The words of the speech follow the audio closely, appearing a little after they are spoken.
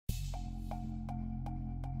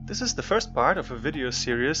This is the first part of a video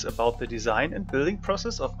series about the design and building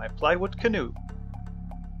process of my Plywood Canoe.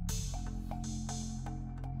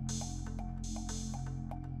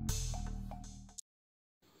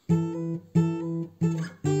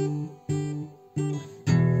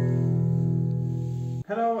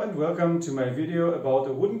 Hello and welcome to my video about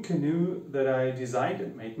a wooden canoe that I designed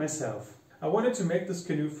and made myself. I wanted to make this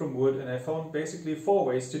canoe from wood and I found basically 4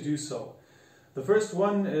 ways to do so. The first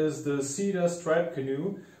one is the cedar stripe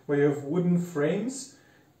canoe, where you have wooden frames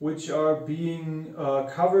which are being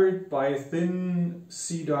covered by thin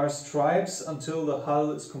cedar stripes until the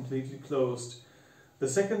hull is completely closed. The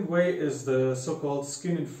second way is the so-called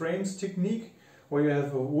skin and frames technique, where you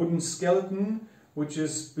have a wooden skeleton which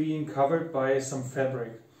is being covered by some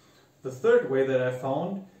fabric. The third way that I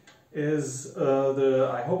found is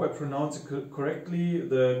I hope I pronounce it correctly,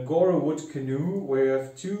 the Wood canoe, where you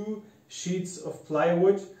have 2 sheets of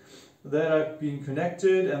plywood that are being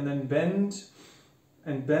connected and then bend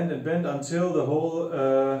until the whole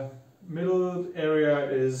middle area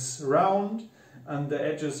is round and the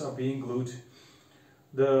edges are being glued.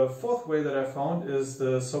 The fourth way that I found is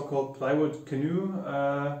the so-called Plywood Canoe,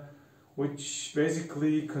 which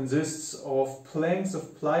basically consists of planks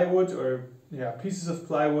of plywood or pieces of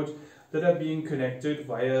plywood that are being connected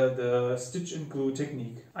via the stitch and glue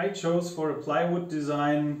technique. I chose for a plywood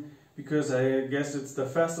design because I guess it's the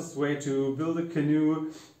fastest way to build a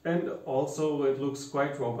canoe and also it looks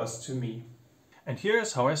quite robust to me. And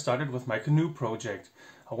here's how I started with my canoe project.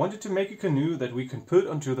 I wanted to make a canoe that we can put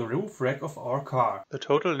onto the roof rack of our car. The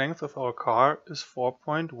total length of our car is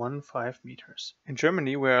 4.15 meters. In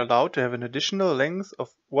Germany we are allowed to have an additional length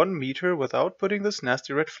of 1 meter without putting this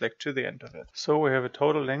nasty red flag to the end of it. So we have a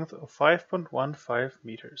total length of 5.15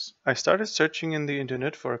 meters. I started searching in the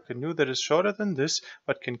internet for a canoe that is shorter than this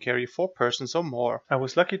but can carry 4 persons or more. I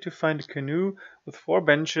was lucky to find a canoe with 4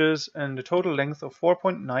 benches and a total length of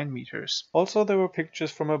 4.9 meters. Also there were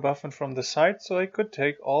pictures from above and from the side, so I could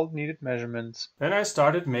take all needed measurements. Then I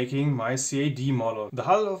started making my CAD-model. The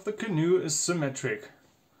hull of the canoe is symmetric.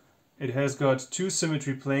 It has got 2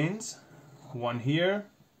 symmetry planes, one here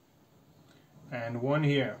and one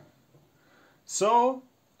here. So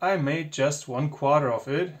I made just 1/4 of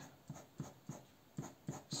it,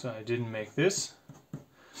 so I didn't make this,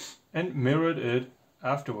 and mirrored it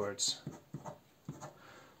afterwards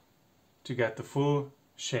to get the full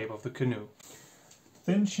shape of the canoe.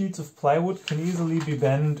 Thin sheets of plywood can easily be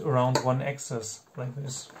bent around one axis, like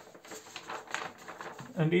this.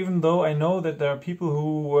 And even though I know that there are people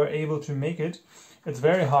who were able to make it, it's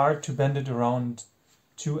very hard to bend it around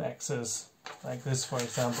 2 axes, like this for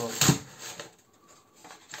example.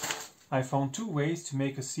 I found 2 ways to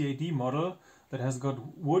make a CAD model that has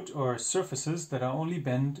got wood or surfaces that are only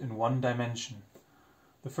bent in 1 dimension.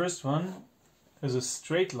 The first one is a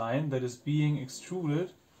straight line that is being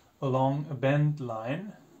extruded along a bent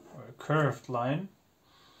line or a curved line.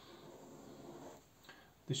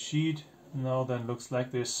 The sheet now then looks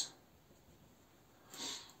like this.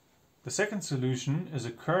 The second solution is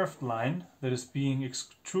a curved line that is being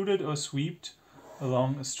extruded or swept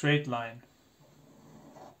along a straight line.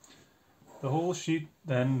 The whole sheet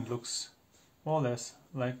then looks more or less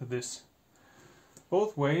like this.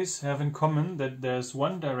 Both ways have in common that there's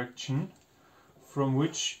one direction from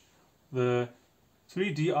which the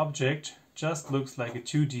 3D object just looks like a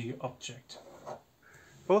 2D object.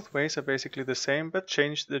 Both ways are basically the same but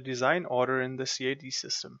change the design order in the CAD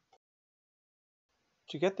system.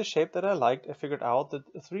 To get the shape that I liked, I figured out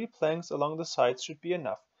that 3 planks along the sides should be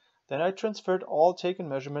enough. Then I transferred all taken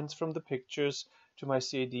measurements from the pictures to my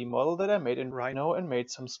CAD model that I made in Rhino and made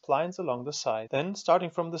some splines along the side. Then,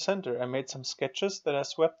 starting from the center, I made some sketches that I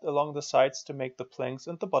swept along the sides to make the planks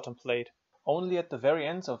and the bottom plate. Only at the very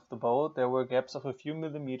ends of the bow there were gaps of a few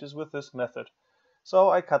millimeters with this method. So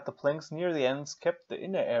I cut the planks near the ends, kept the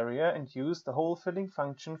inner area and used the hole filling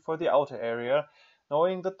function for the outer area,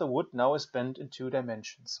 knowing that the wood now is bent in 2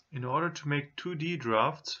 dimensions. In order to make 2D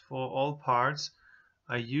drafts for all parts,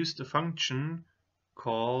 I used a function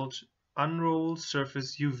called Unroll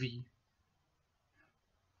Surface UV.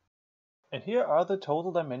 And here are the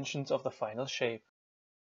total dimensions of the final shape.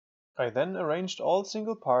 I then arranged all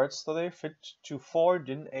single parts so they fit to 4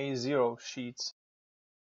 DIN A0 sheets.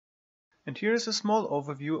 And here is a small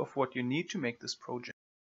overview of what you need to make this project.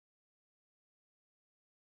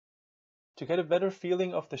 To get a better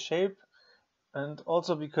feeling of the shape, and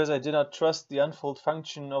also because I did not trust the unfold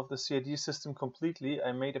function of the CAD system completely,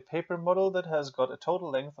 I made a paper model that has got a total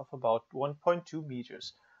length of about 1.2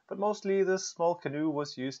 meters. But mostly this small canoe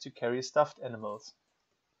was used to carry stuffed animals.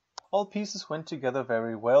 All pieces went together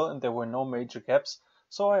very well and there were no major gaps,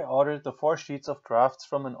 so I ordered the 4 sheets of drafts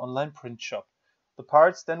from an online print shop. The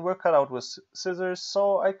parts then were cut out with scissors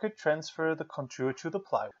so I could transfer the contour to the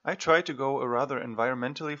plywood. I tried to go a rather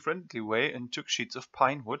environmentally friendly way and took sheets of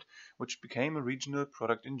pine wood, which became a regional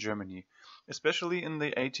product in Germany. Especially in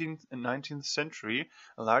the 18th and 19th century,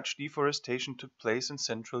 a large deforestation took place in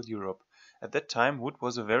Central Europe. At that time, wood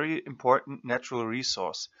was a very important natural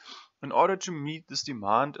resource. In order to meet this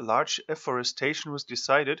demand, a large afforestation was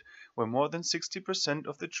decided, where more than 60%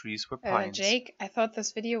 of the trees were pines. Jake, I thought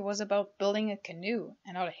this video was about building a canoe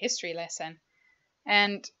and not a history lesson.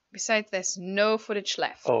 And besides, there's no footage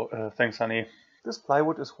left. Thanks, honey. This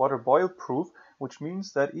plywood is water boil proof, which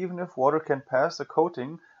means that even if water can pass the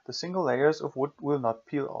coating, the single layers of wood will not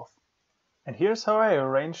peel off. And here's how I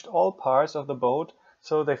arranged all parts of the boat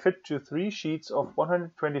so they fit to 3 sheets of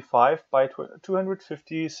 125 by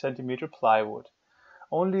 250 centimeter plywood.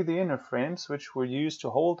 Only the inner frames, which were used to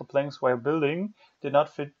hold the planks while building, did not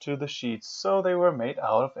fit to the sheets, so they were made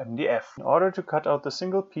out of MDF. In order to cut out the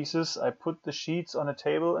single pieces, I put the sheets on a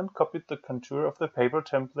table and copied the contour of the paper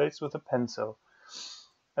templates with a pencil.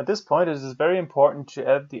 At this point, it is very important to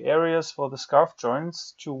add the areas for the scarf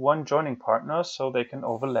joints to one joining partner so they can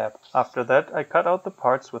overlap. After that, I cut out the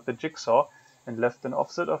parts with the jigsaw and left an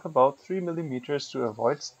offset of about 3 mm to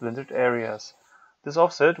avoid splintered areas. This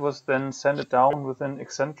offset was then sanded down with an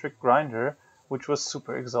eccentric grinder, which was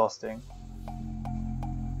super exhausting.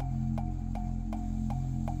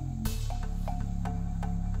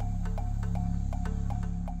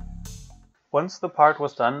 Once the part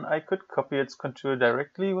was done, I could copy its contour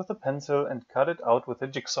directly with a pencil and cut it out with a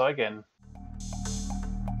jigsaw again.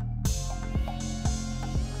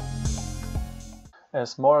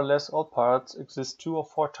 As more or less all parts exist 2 or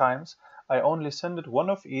 4 times, I only sanded one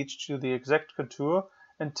of each to the exact contour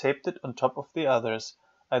and taped it on top of the others.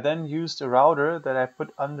 I then used a router that I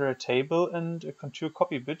put under a table and a contour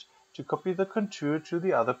copy bit to copy the contour to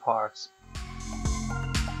the other parts.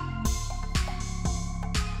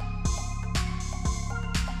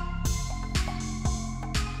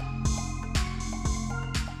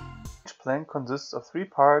 Each plank consists of 3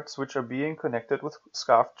 parts which are being connected with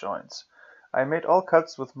scarf joints. I made all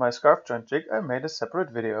cuts with my scarf joint jig I made a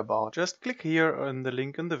separate video about. Just click here on the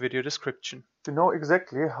link in the video description. To know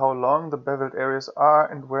exactly how long the beveled areas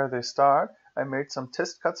are and where they start, I made some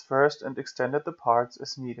test cuts first and extended the parts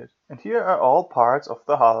as needed. And here are all parts of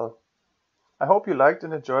the hull. I hope you liked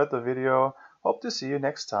and enjoyed the video. Hope to see you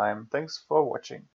next time. Thanks for watching.